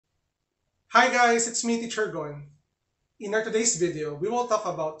Hi guys, it's me, Teacher Gon. In our today's video, we will talk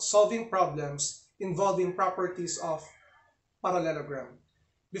about solving problems involving properties of parallelogram.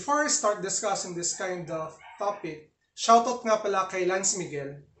 Before I start discussing this kind of topic, shoutout nga pala kay Lance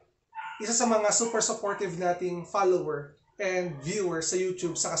Miguel, isa sa mga super supportive nating follower and viewer sa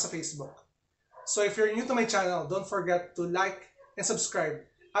YouTube saka sa Facebook. So if you're new to my channel, don't forget to like and subscribe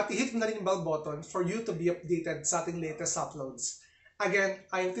at i-hit mo na rin yung bell button for you to be updated sa ating latest uploads. Again,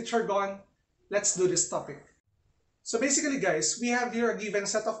 I am Teacher Gon. Let's do this topic. So basically guys, we have here a given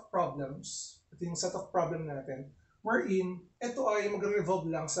set of problems. Ito yung set of problem natin. Wherein, ito ay magre-revolve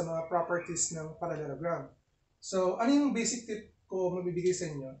lang sa mga properties ng parallelogram. So ano yung basic tip ko mabibigay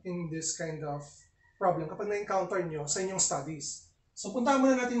sa inyo in this kind of problem kapag na-encounter nyo sa inyong studies? So puntahan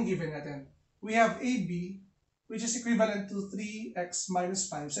muna natin yung given natin. We have AB, which is equivalent to 3x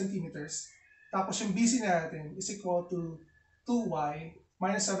minus 5 centimeters. Tapos yung BC natin is equal to 2y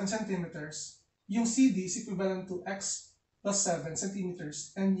minus 7 centimeters. Yung CD is equivalent to x plus 7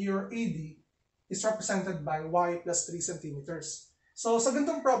 centimeters. And your AD is represented by y plus 3 centimeters. So sa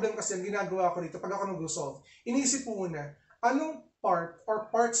ganitong problem kasi ang ginagawa ko dito pag ako nag-solve, iniisip ko muna anong part or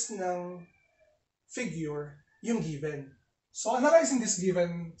parts ng figure yung given. So analyzing this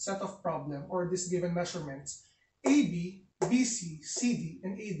given set of problem or this given measurements, AB, BC, CD,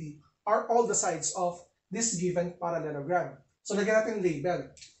 and AD are all the sides of this given parallelogram. So lagyan natin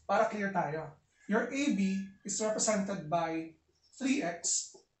label para clear tayo. Your AB is represented by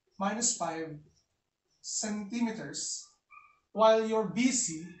 3x minus 5 centimeters, while your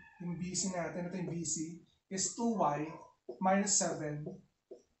BC, yung BC natin, ito yung BC, is 2y minus 7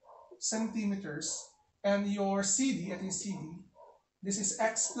 centimeters, and your CD, ito yung CD, this is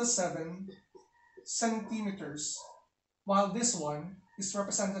x plus 7 centimeters, while this one is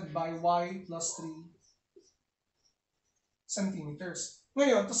represented by y plus 3 centimeters.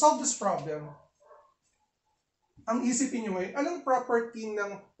 Ngayon, to solve this problem, ang isipin nyo ngayon, anong property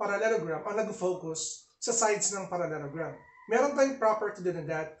ng parallelogram ang nag-focus sa sides ng parallelogram? Meron tayong property din na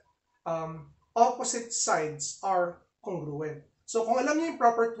that opposite sides are congruent. So kung alam niyo yung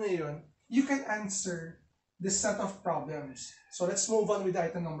property na yun, you can answer this set of problems. So let's move on with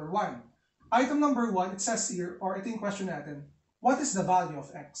item number 1. Item number 1, it says here, or ito yung question natin, what is the value of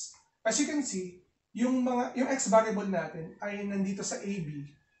x? As you can see, yung x variable natin ay nandito sa AB,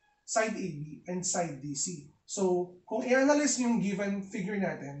 side AB, and side DC. So, kung i-analyze yung given figure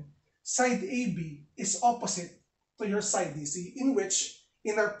natin, side AB is opposite to your side DC, in which,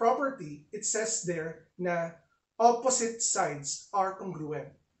 in our property, it says there na opposite sides are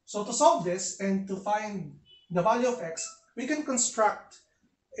congruent. So, to solve this and to find the value of x, we can construct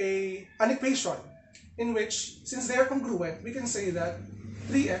an equation in which, since they are congruent, we can say that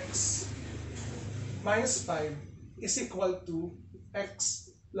 3x minus 5 is equal to x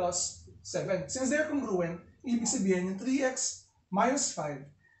plus 7. Since they are congruent, ibig sabihin yung 3x minus 5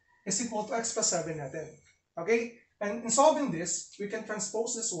 is equal to x plus 7 natin. Okay? And in solving this, we can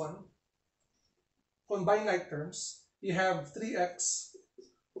transpose this one, combine like terms. You have 3x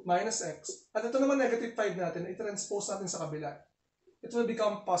minus x. At ito naman negative 5 natin, i-transpose natin sa kabila. It will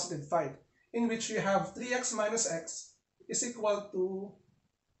become positive 5, in which we have 3x minus x is equal to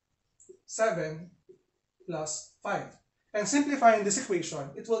 7 plus 5. And simplifying this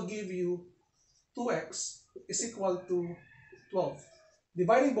equation, it will give you 2x is equal to 12.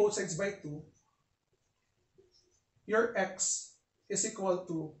 Dividing both sides by 2, your x is equal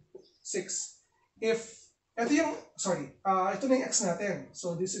to 6. Ito na yung x natin.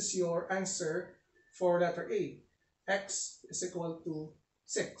 So this is your answer for letter A. X is equal to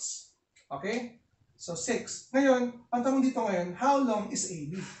 6. Okay? So 6. Ngayon, ang tanong dito ngayon, how long is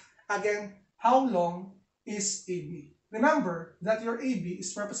AB? Again, how long is AB? Remember that your AB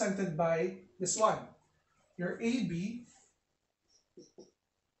is represented by this one. Your AB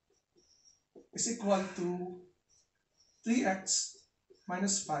is equal to 3x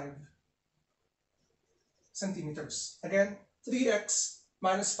minus 5 centimeters. Again, 3x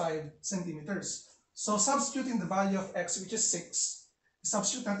minus 5 centimeters. So substituting the value of x, which is 6,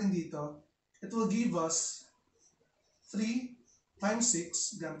 substitute natin dito, it will give us 3 times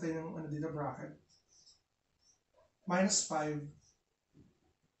 6, gamit tayo ng dito bracket, minus 5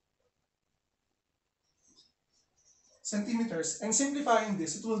 centimeters. And simplifying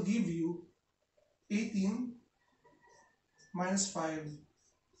this, it will give you 18 minus 5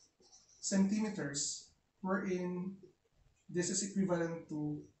 centimeters, wherein this is equivalent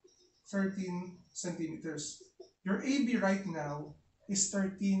to 13 centimeters. Your AB right now is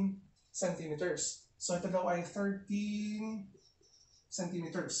 13 centimeters. So ito daw ay 13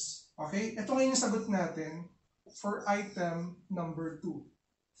 centimeters. Okay? Ito ngayon yung sagot natin for item number 2.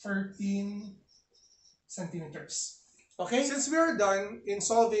 13 centimeters. Okay? Since we are done in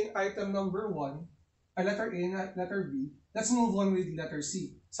solving item number 1, letter A and letter B, let's move on with letter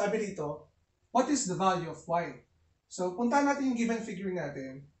C. Sabi dito, what is the value of y? So, puntahan natin yung given figure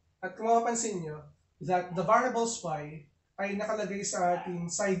natin. At kung mapapansin nyo, that the variables y ay nakalagay sa ating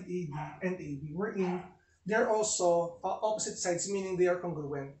side AD and AB, wherein they're also opposite sides, meaning they are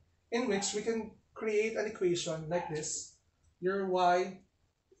congruent, in which we can create an equation like this. Your y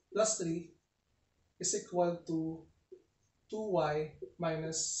plus 3 is equal to 2y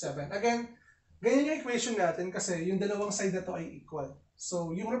minus 7. Again, ganyan yung equation natin kasi yung dalawang side na to ay equal.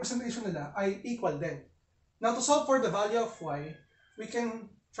 So, yung representation nila ay equal din. Now, to solve for the value of y, we can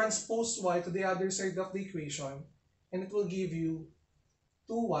transpose y to the other side of the equation and it will give you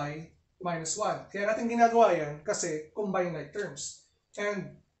 2y minus 1. Kaya natin ginagawa yan kasi combine like terms.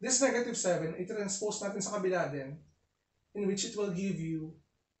 And this negative 7, i-transpose natin sa kabila din, in which it will give you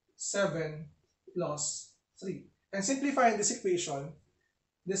 7 plus 3. And simplifying this equation,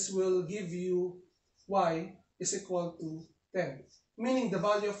 this will give you y is equal to 10. Meaning the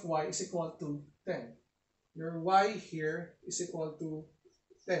value of y is equal to 10. Your y here is equal to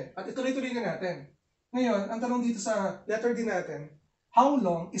 10. At ituloy-tuloy na natin. Ngayon, ang tanong dito sa letter D natin, how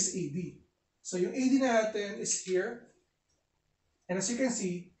long is AD? So yung AD natin is here. And as you can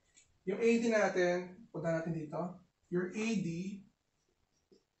see, yung AD natin, punta natin dito, your AD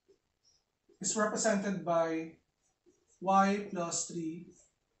is represented by y plus 3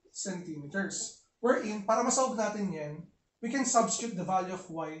 centimeters. Wherein, para masolve natin yan, we can substitute the value of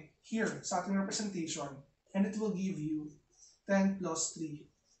y here sa ating representation and it will give you 10 plus 3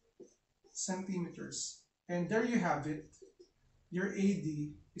 centimeters. And there you have it. Your AD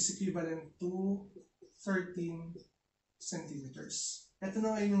is equivalent to 13 centimeters. Ito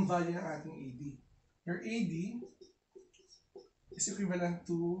na ngayon yung value ng ating AD. Your AD is equivalent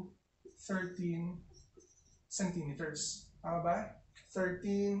to 13 centimeters. Tama ba?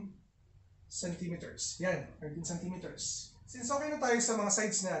 13 centimeters. Yan, 13 centimeters. Since okay na tayo sa mga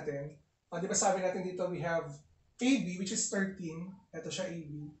sides natin, di ba sabi natin dito we have AB which is 13. Ito siya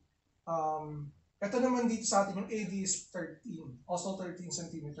AB. Ito naman dito sa atin yung AD is 13. Also 13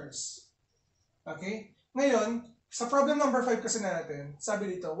 centimeters. Okay? Ngayon, sa problem number 5 kasi natin,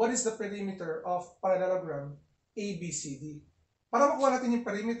 sabi dito, what is the perimeter of parallelogram ABCD? Para makuha natin yung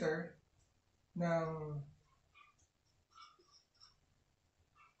perimeter ng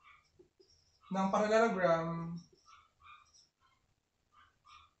parallelogram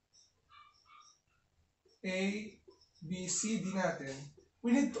ABCD natin,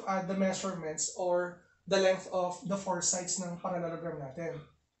 we need to add the measurements or the length of the four sides ng parallelogram natin.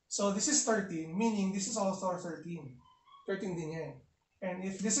 So this is 13, meaning this is also 13. 13 din yan. And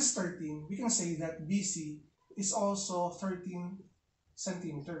if this is 13, we can say that BC is also 13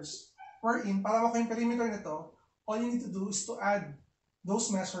 centimeters. Wherein, para makuha yung perimeter nito, all you need to do is to add those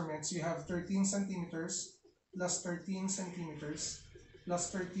measurements. You have 13 centimeters plus 13 centimeters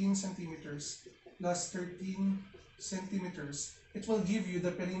plus 13 centimeters plus 13 centimeters. It will give you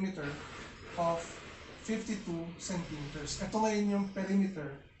the perimeter of 52 centimeters. Ito ngayon yung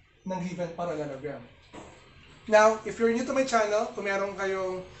perimeter ng given parallelogram. Now, if you're new to my channel, kung meron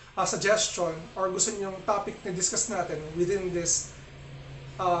kayong suggestion or gusto nyo yung topic na discuss natin within this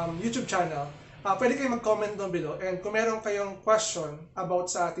YouTube channel, pwede kayo mag-comment down below. And kung meron kayong question about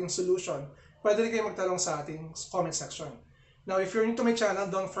sa ating solution, pwede rin kayo magtanong sa ating comment section. Now, if you're new to my channel,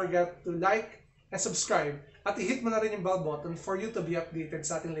 don't forget to like and subscribe. At i-hit mo na rin yung bell button for you to be updated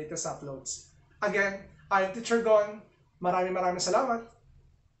sa ating latest uploads. Again, I'm Teacher Gon. Maraming salamat.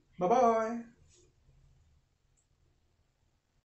 Bye-bye!